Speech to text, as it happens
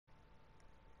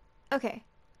Okay,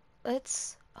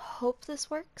 let's hope this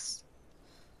works.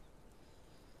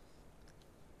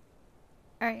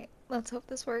 Alright, let's hope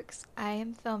this works. I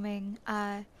am filming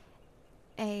a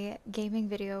gaming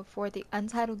video for the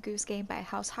Untitled Goose game by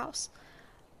House.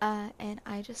 And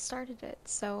I just started it,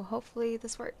 so hopefully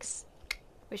this works.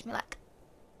 Wish me luck.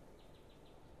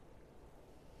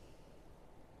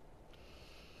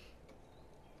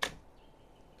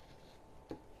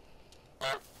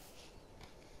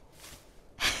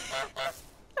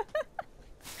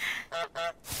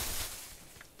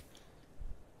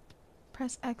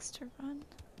 Press X to run.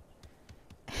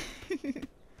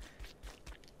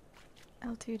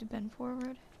 L2 to bend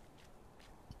forward.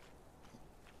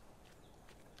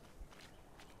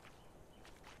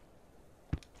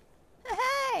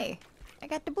 Hey! I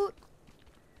got the boot.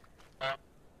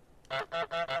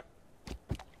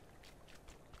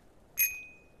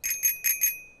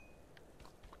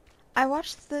 I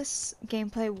watched this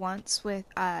gameplay once with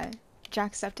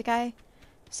Jacksepticeye,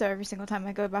 so every single time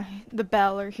I go by the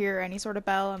bell or hear any sort of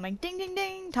bell, I'm like ding ding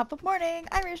ding, top of morning,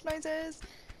 Irish noises.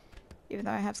 Even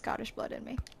though I have Scottish blood in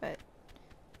me, but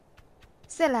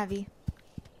c'est la vie.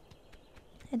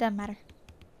 It doesn't matter.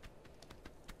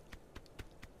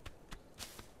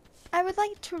 I would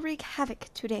like to wreak havoc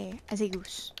today as a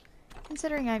goose,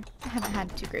 considering I haven't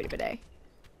had too great of a day.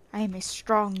 I am a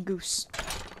strong goose.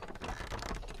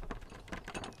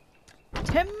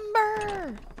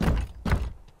 Timber!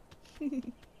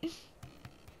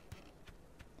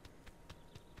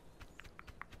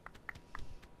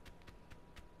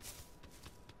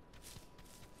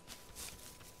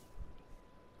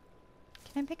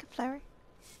 Can I pick a flower?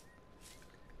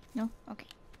 No? Okay.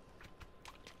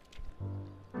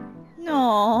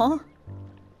 No.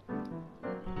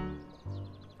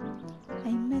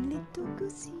 I'm a little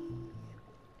goosey.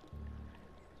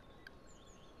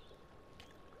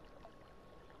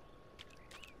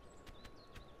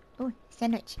 Oh,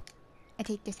 sandwich. I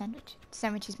take the sandwich. The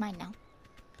sandwich is mine now.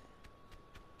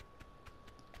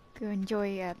 Go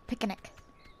enjoy a picnic.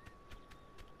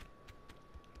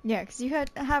 Yeah, because you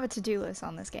have a to-do list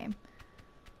on this game.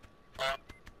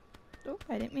 Oh,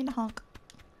 I didn't mean to honk.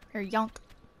 Or yonk.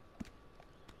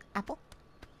 Apple?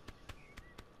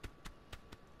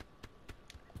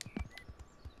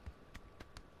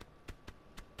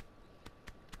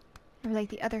 I would like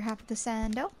the other half of the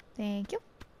sando. Thank you.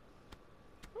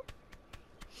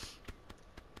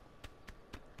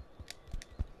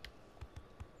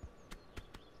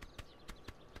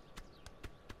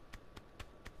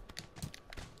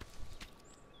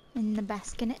 In the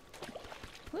bassinet.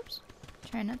 Whoops.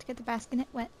 Try not to get the bassinet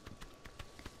wet.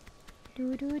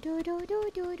 Do do do do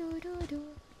do do do do do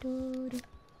do do.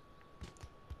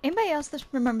 Anybody else that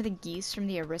remember the geese from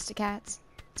the Aristocats?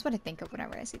 That's what I think of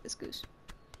whenever I see this goose.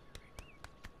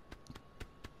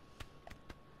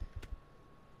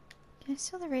 Can I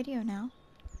steal the radio now?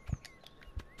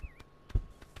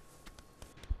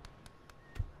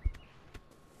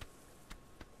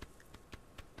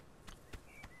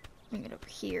 Bring it over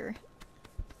here.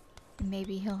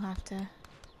 Maybe he'll have to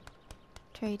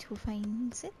try to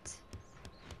find it.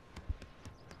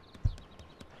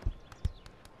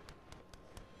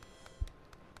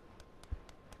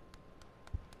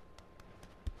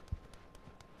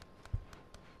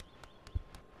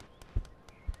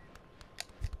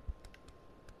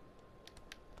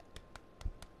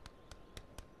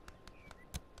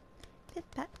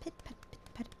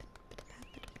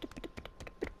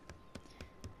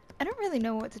 I don't really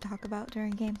know what to talk about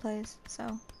during gameplays,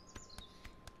 so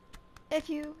if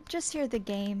you just hear the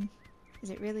game, is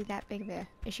it really that big of an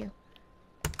issue?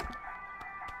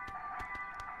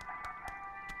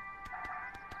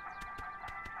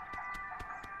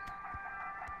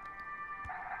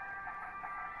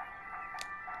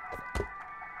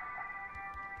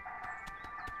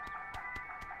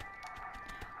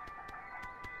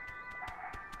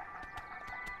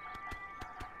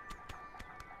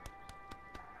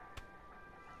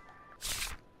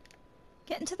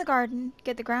 Get into the garden,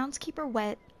 get the groundskeeper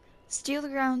wet, steal the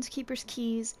groundskeeper's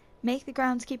keys, make the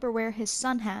groundskeeper wear his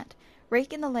sun hat,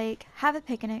 rake in the lake, have a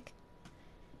picnic.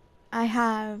 I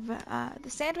have the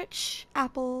sandwich,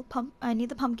 apple, I need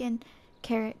the pumpkin,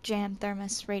 carrot, jam,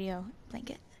 thermos, radio,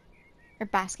 blanket. Or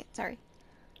basket, sorry.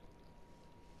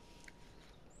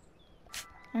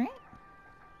 Alright.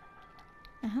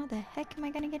 Now how the heck am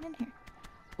I gonna get in here?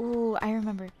 Ooh, I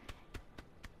remember.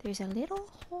 There's a little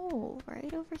hole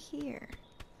right over here.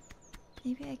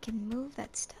 Maybe I can move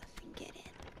that stuff and get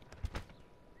in.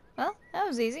 Well, that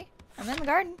was easy. I'm in the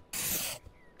garden.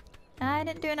 I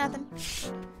didn't do nothing.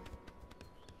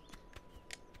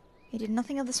 I did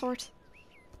nothing of the sort.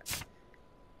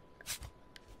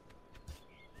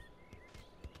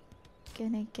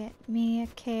 Gonna get me a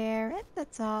carrot.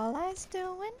 That's all I was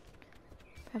doing.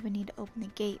 Probably need to open the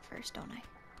gate first, don't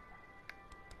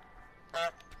I?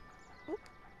 Oop.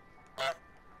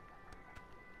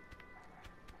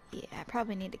 Yeah, I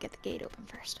probably need to get the gate open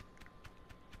first.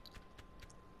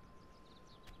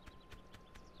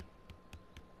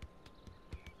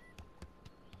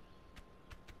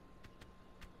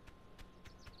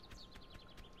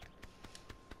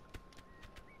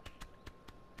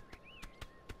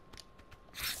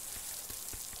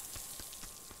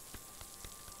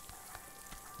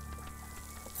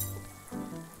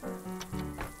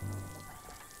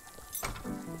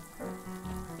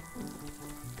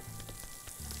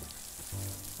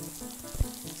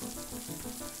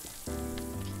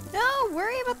 No,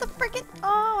 worry about the frickin'.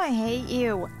 Oh, I hate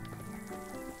you.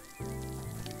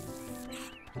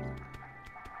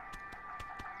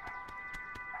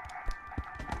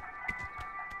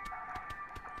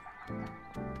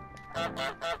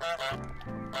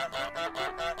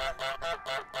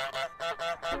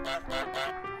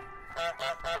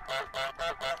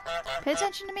 Pay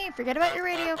attention to me. Forget about your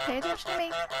radio. Pay attention to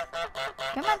me.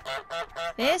 Come on.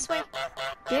 This way.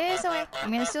 This way.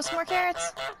 I'm gonna steal some more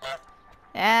carrots.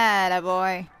 Atta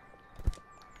boy.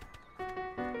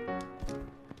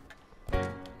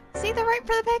 See, they're right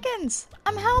for the pickings.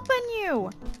 I'm helping you.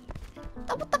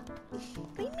 Oh, what the?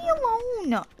 Leave me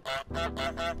alone.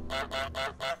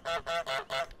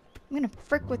 I'm gonna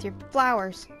frick with your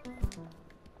flowers.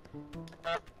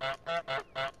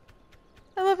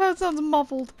 I love how it sounds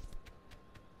muffled.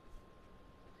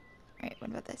 Alright, what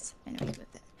about this? I know what to do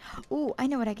with this. Ooh, I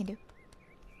know what I can do.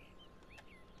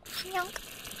 Yonk.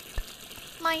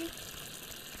 Mine.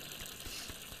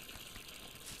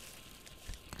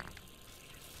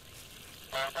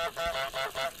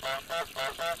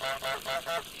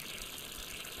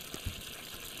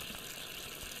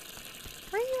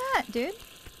 Where are you at, dude?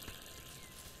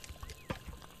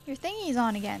 Your thingy's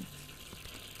on again.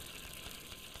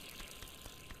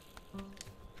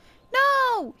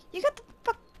 No! You got the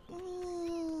fuck...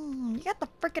 you got the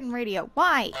frickin' radio.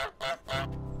 Why?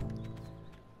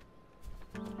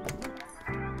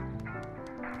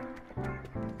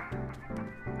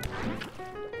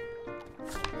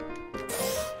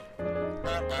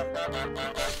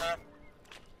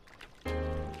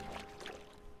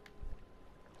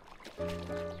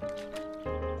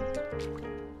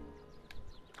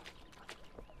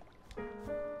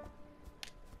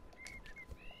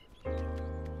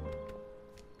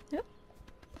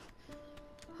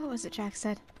 What was it Jack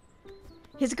said?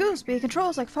 He's a goose, but he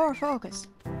controls like Ford Focus.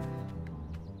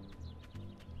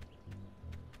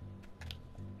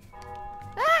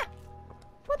 Ah!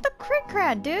 What the crick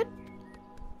crad, dude?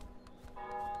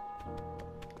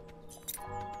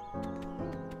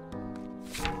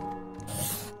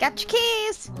 Got your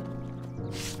keys!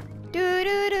 Do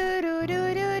do do do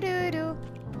do do do do.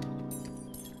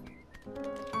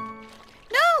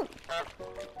 No!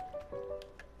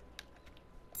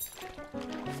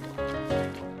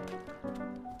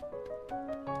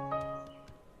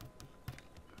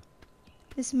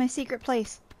 This is my secret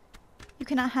place. You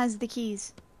cannot has the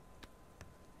keys.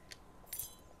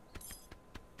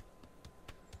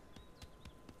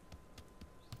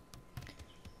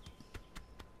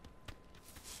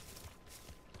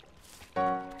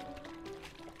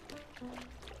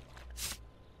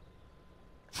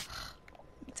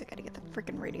 Means I gotta get the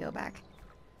freaking radio back.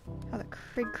 How the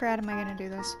frig crap am I gonna do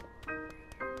this?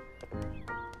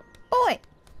 Boy!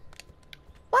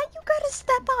 Why you gotta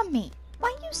step on me?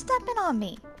 Why you stepping on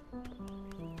me?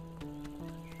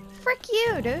 Frick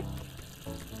you, dude.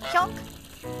 Chunk.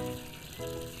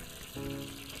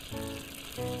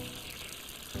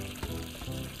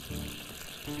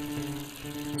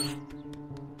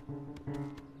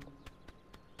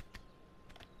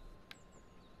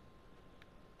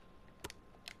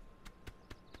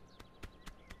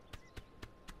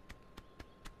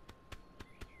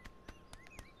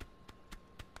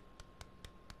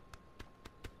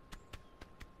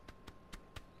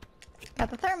 Got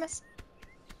the thermos.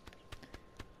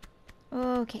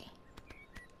 Okay.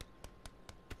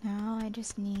 Now I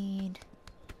just need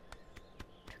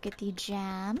to get the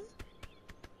jam.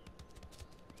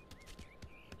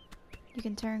 You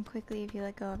can turn quickly if you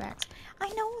let go of X. I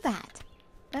know that,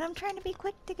 but I'm trying to be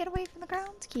quick to get away from the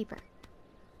groundskeeper.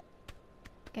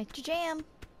 Get your jam.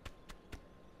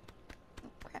 Oh,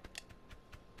 crap.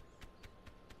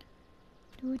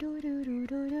 Do do do do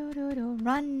do do do do.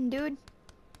 Run, dude.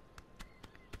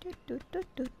 Do, do, do,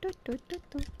 do, do, do, do,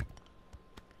 do.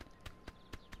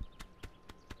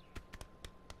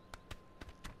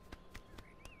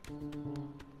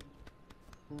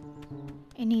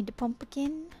 I need the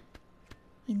pumpkin.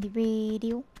 in the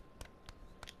radio.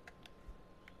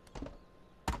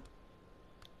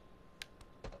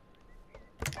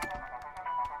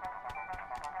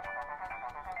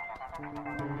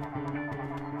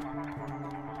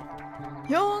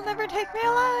 You'll never take me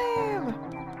alive!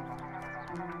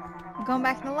 I'm going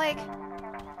back in the lake.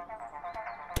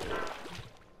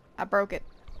 I broke it.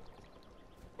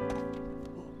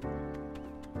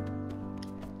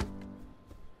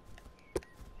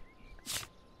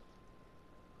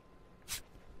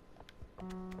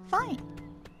 Fine.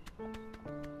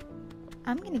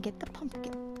 I'm gonna get the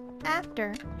pumpkin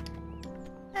after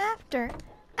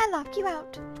I lock you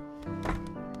out.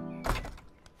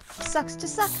 Sucks to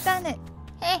suck, doesn't it?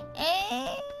 Hey,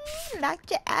 hey,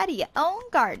 locked you out of your own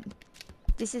garden.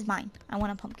 This is mine. I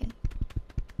want a pumpkin.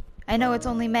 I know it's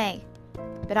only May,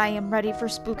 but I am ready for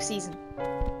spook season.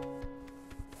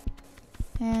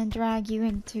 And drag you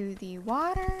into the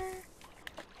water.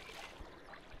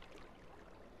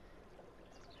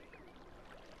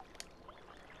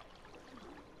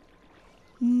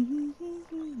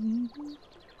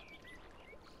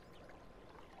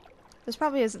 This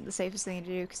probably isn't the safest thing to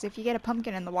do, because if you get a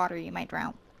pumpkin in the water, you might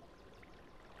drown.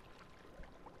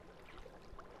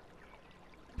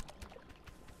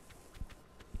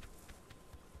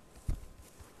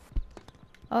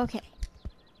 Okay.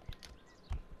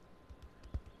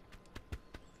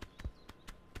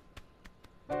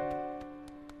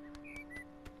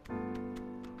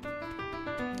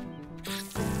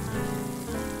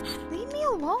 Leave me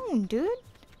alone, dude.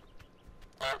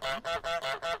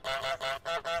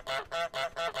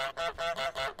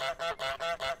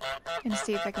 Gonna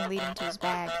see if I can lead him to his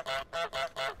bag.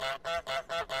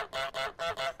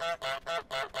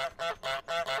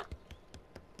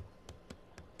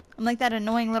 I'm like that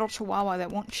annoying little chihuahua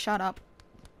that won't shut up.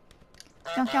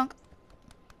 Yonk yonk.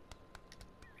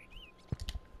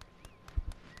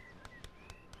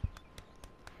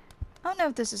 I don't know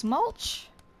if this is mulch,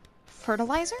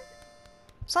 fertilizer,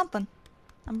 something.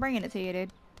 I'm bringing it to you,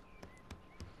 dude.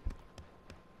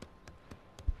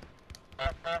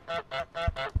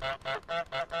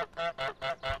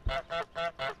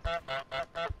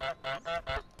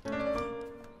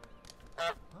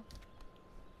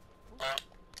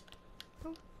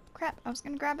 Oh, crap, I was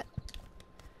gonna grab it.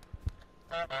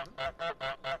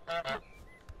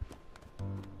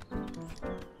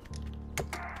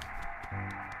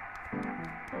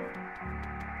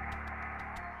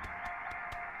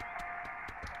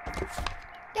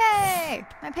 Yay!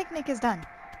 My picnic is done.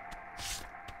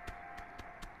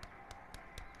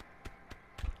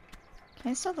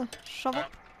 Can I steal the shovel?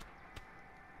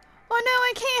 Oh no,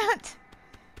 I can't!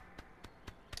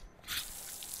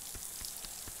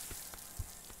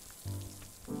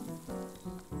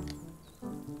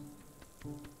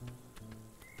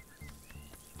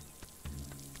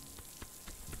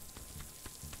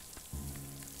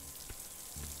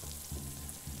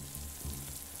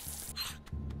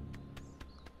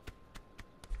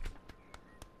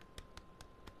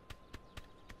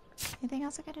 Anything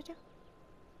else I gotta do?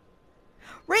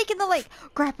 Rake in the lake!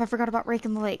 Crap, I forgot about Rake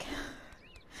in the lake.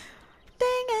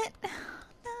 Dang it!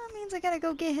 That means I gotta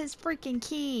go get his freaking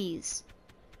keys.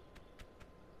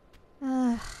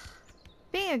 Ugh.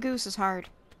 Being a goose is hard.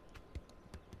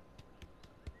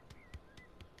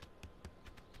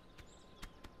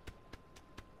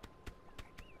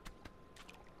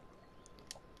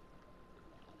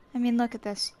 I mean, look at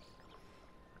this.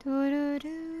 Doo-doo-doo,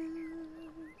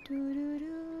 doo-doo-doo,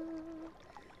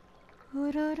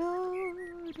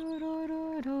 doo-doo-doo,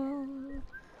 doo-doo-doo-doo.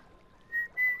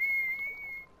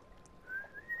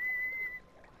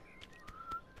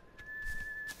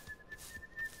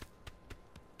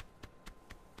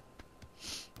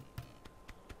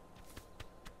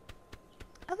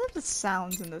 I love the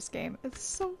sounds in this game. It's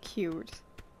so cute.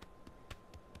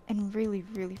 And really,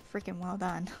 really freaking well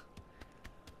done.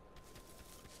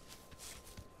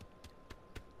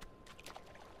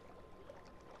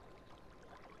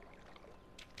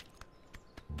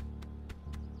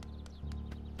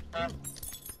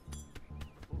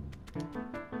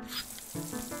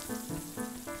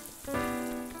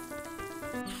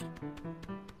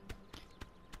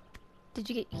 Did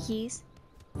you get your keys?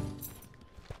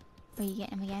 Oh, you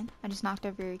get him again? I just knocked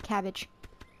over your cabbage.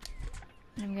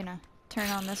 And I'm gonna turn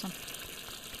on this one.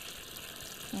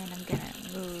 And I'm gonna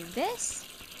move this.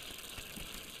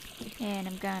 And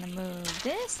I'm gonna move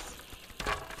this.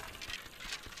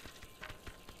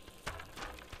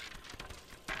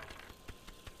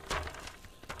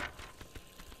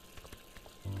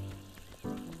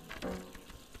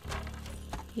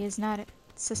 He is not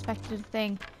suspected a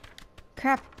thing.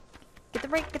 Crap. Get the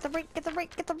rake, get the rake, get the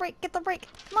rake, get the rake, get the rake.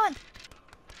 Come on.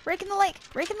 Rake in the lake!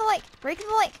 Rake in the lake! Rake in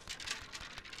the lake!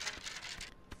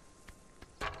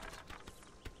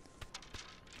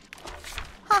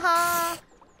 Haha!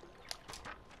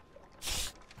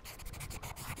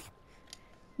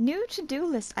 New to-do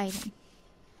list item.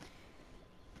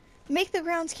 Make the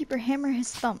groundskeeper hammer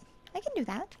his thumb. I can do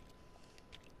that.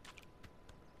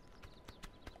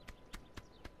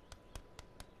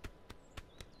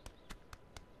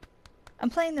 I'm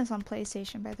playing this on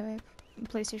PlayStation, by the way.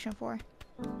 PlayStation 4.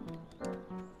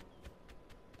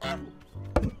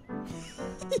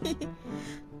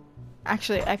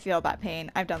 Actually, I feel that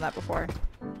pain. I've done that before.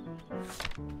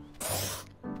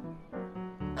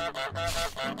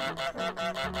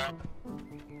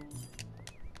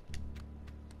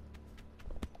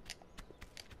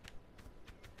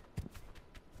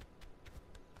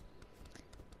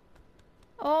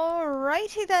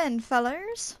 Alrighty then,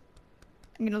 fellers.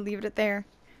 I'm gonna leave it at there.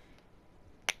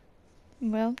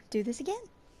 We'll do this again.